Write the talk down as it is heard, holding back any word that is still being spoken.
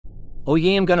Oh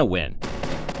yeah, I'm gonna win.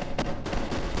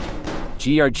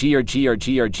 GR.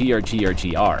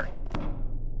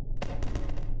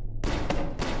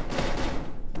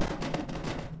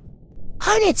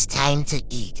 Hun, it's time to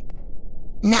eat.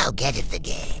 Now get at the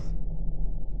game.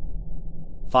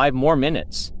 5 more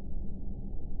minutes.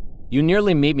 You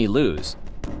nearly made me lose.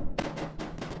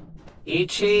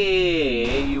 Eat.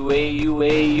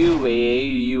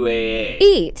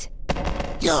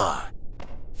 Your.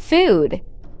 Food.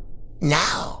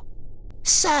 Now.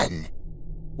 Son,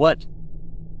 What?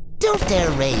 don't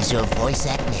dare raise your voice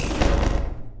at me.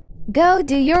 Go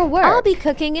do your work. I'll be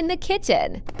cooking in the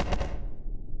kitchen.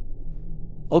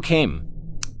 Okay.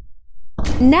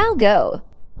 Now go.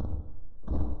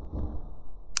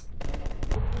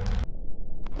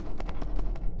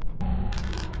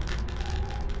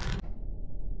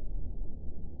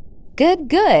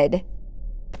 Good.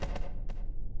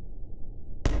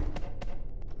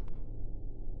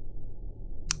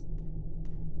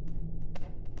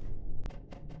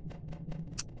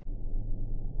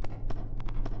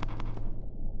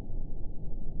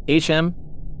 HM?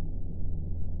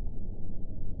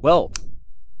 Well,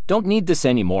 don't need this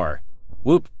anymore.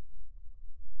 Whoop.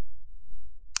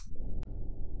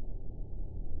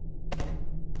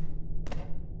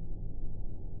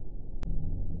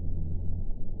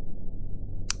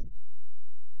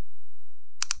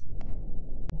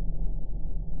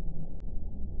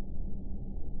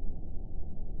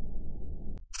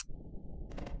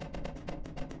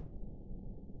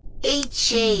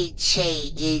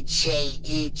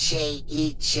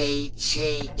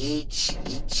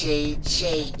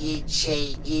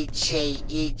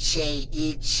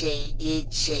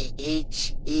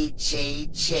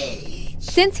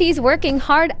 Since he's working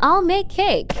hard, I'll make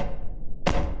cake.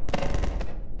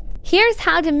 Here's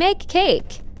how to make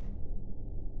cake.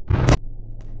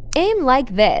 Aim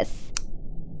like this.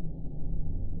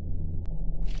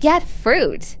 Get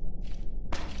fruit.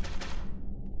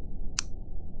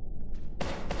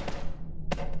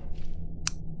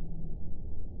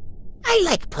 I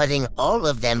like putting all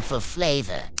of them for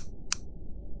flavor.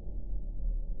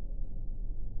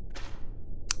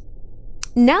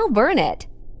 Now burn it.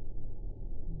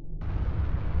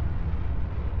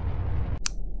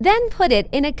 Then put it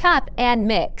in a cup and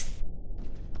mix.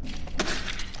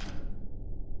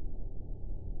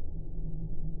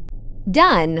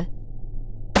 Done.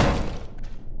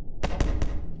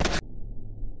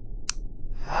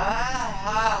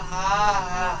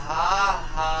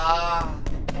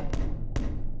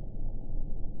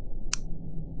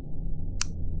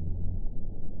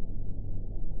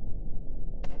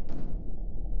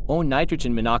 Oh,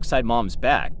 nitrogen monoxide, mom's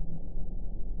back.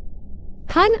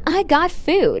 Hun, I got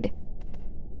food.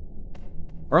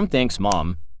 Thanks,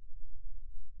 mom.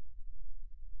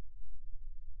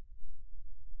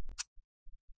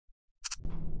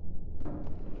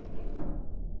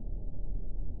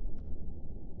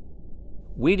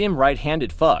 Weed him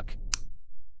right-handed fuck.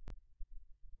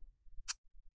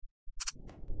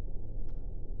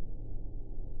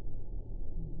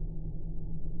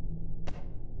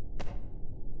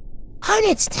 Hun,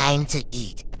 it's time to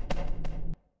eat.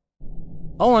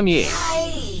 Oh, I'm ye.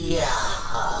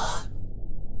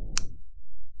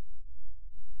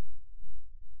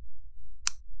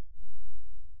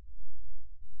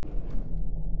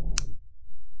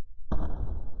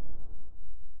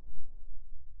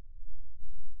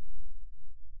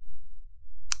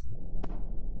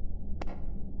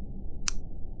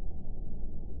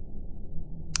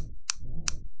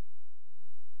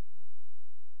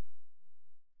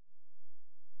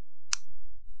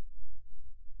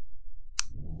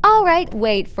 All right,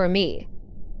 wait for me.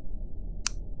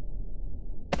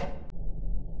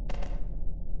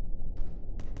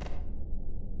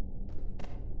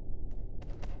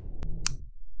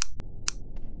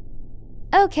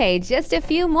 Okay, just a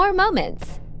few more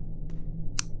moments.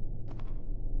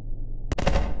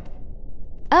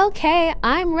 Okay,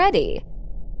 I'm ready.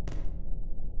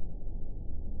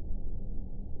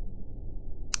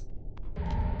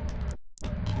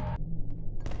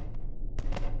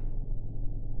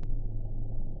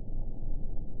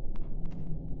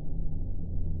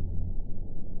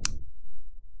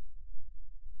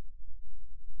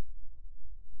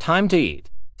 Time to eat.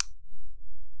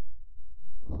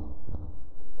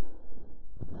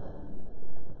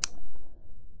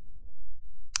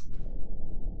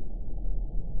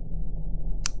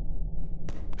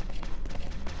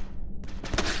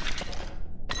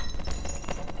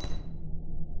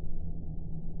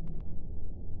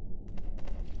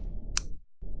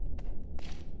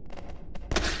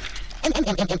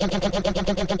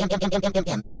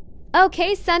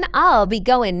 Okay, son, I'll be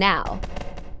going now.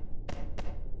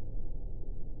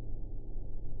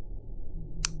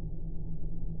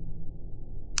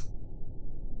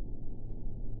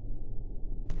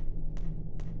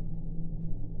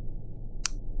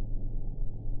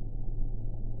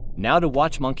 Now to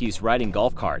watch monkeys riding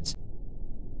golf carts.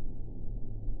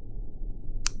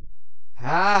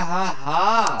 Ha ha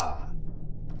ha!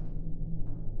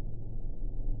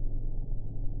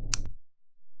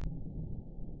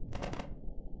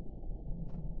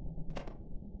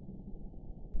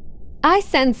 I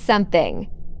sense something.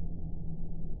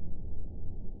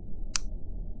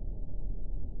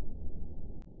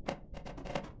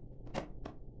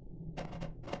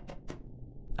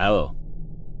 Oh.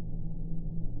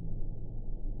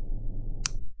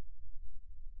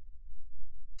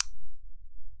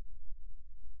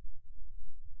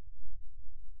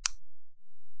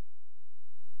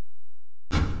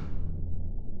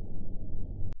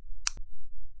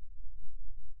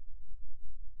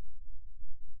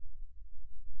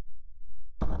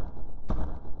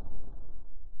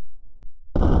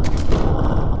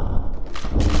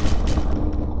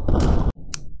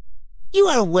 You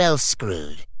are well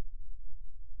screwed.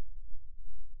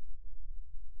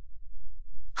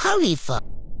 Hurry,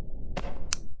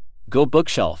 Go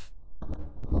bookshelf.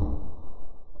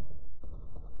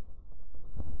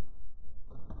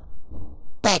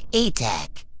 Back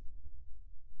attack.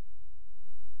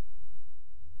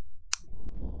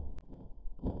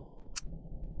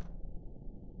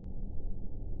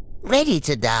 Ready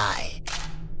to die.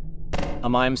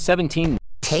 I'm 17.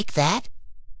 Take that.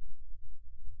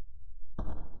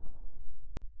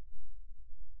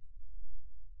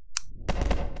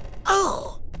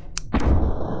 Oh.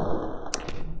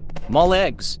 Mall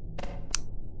eggs.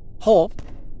 Hole.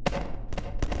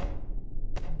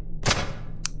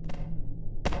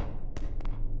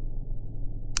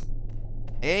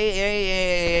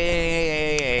 Hey.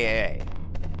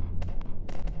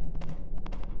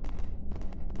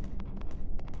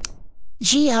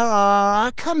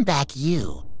 GRR, come back,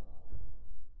 you.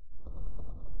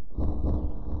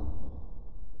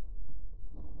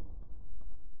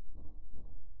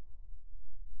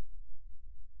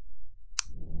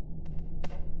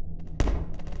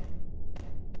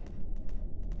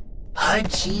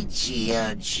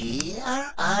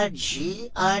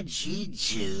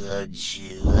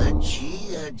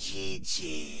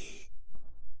 RG.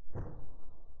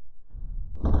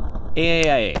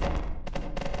 A.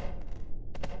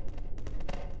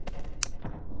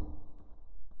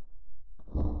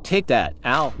 Take that.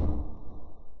 Ow.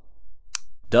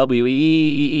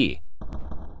 WEEE.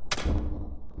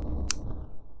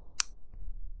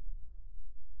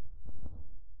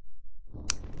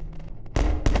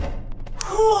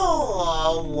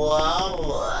 Whoa.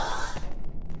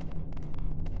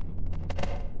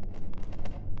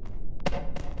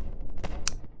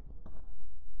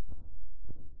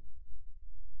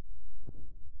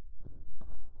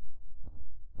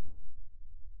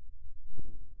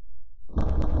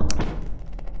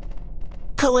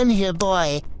 Go in here,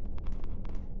 boy.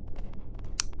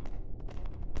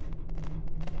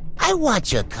 I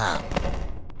want your cum.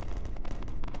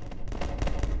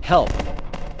 Help.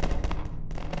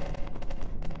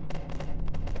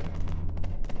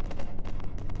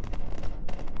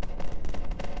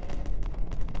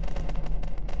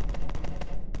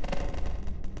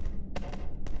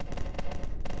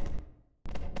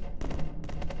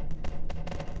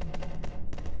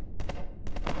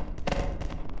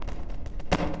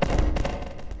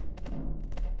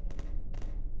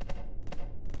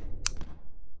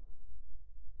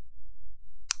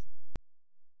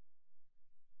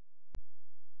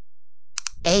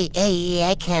 Hey,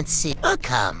 I can't see. Oh,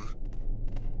 come.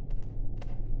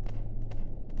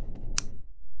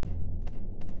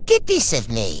 Get this of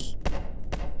me.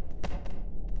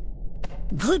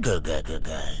 Good.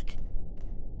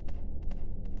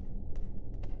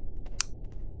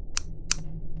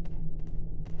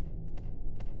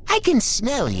 I can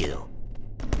smell you.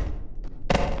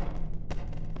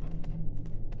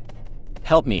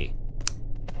 Help me.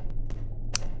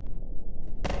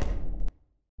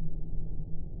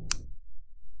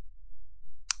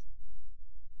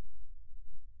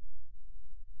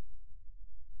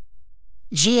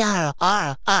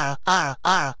 GRR.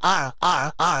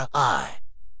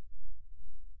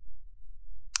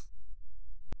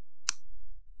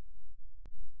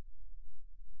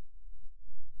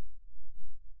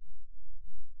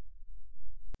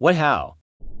 What how?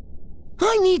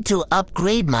 I need to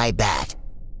upgrade my bat.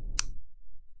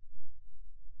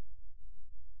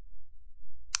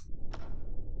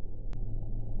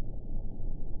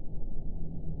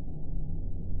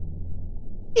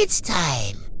 It's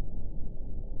time.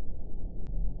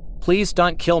 Please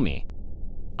don't kill me.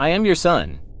 I am your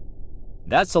son.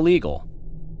 That's illegal.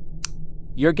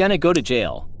 You're gonna go to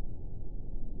jail.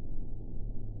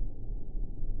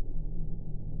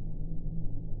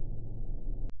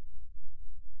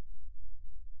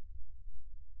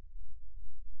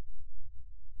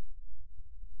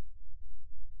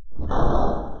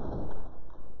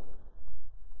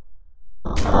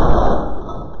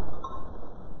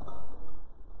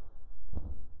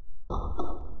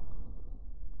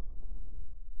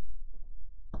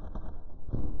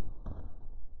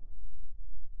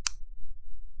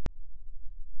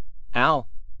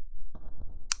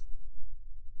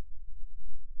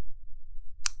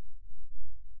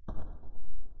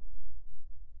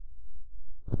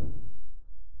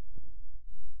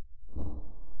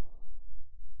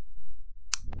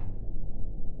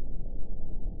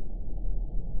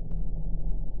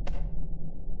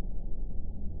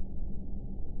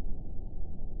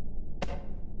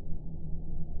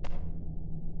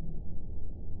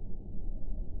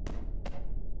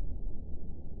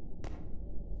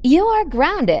 You are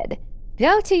grounded.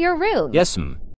 Go to your room. Yes, ma'am.